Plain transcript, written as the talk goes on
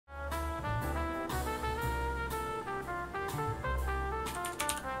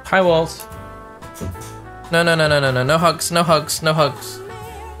Hi, Walt. No, no, no, no, no, no. No hugs, no hugs, no hugs.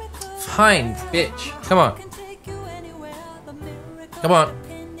 Fine, bitch. Come on. Come on.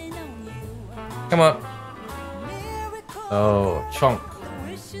 Come on. Oh, Chonk.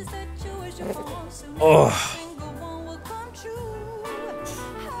 Oh.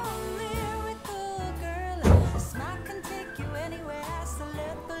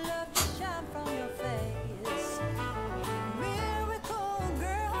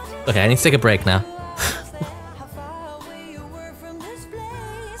 Okay, I need to take a break now.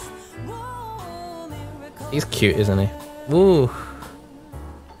 He's cute, isn't he? Ooh.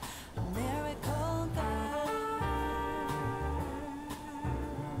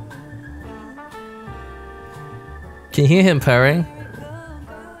 Can you hear him purring?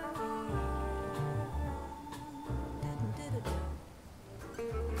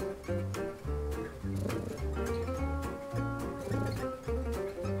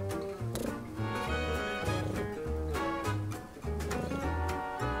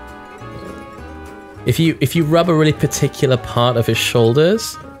 If you rub a really particular part of his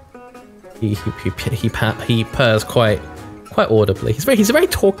shoulders, he purrs quite audibly. He's a very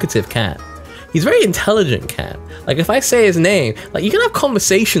talkative cat. He's a very intelligent cat. Like if I say his name, like you can have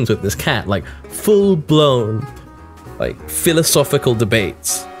conversations with this cat, like full blown, like philosophical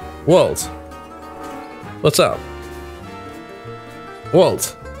debates. Walt, what's up?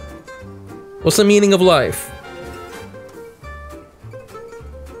 Walt, what's the meaning of life?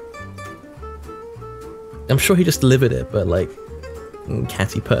 I'm sure he just delivered it, but like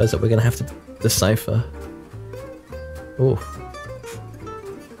catty purrs that we're gonna have to decipher. Oof.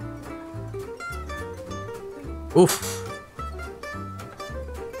 Oof.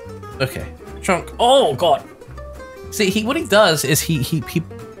 Okay. Chonk. Oh god. See, what he does is he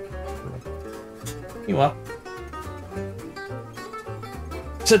You are.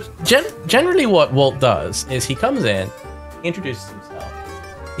 So generally what Walt does is he comes in, he introduces himself.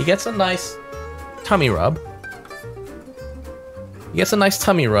 He gets a nice tummy rub. He gets a nice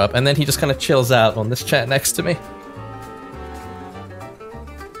tummy rub, and then he just kind of chills out on this chair next to me.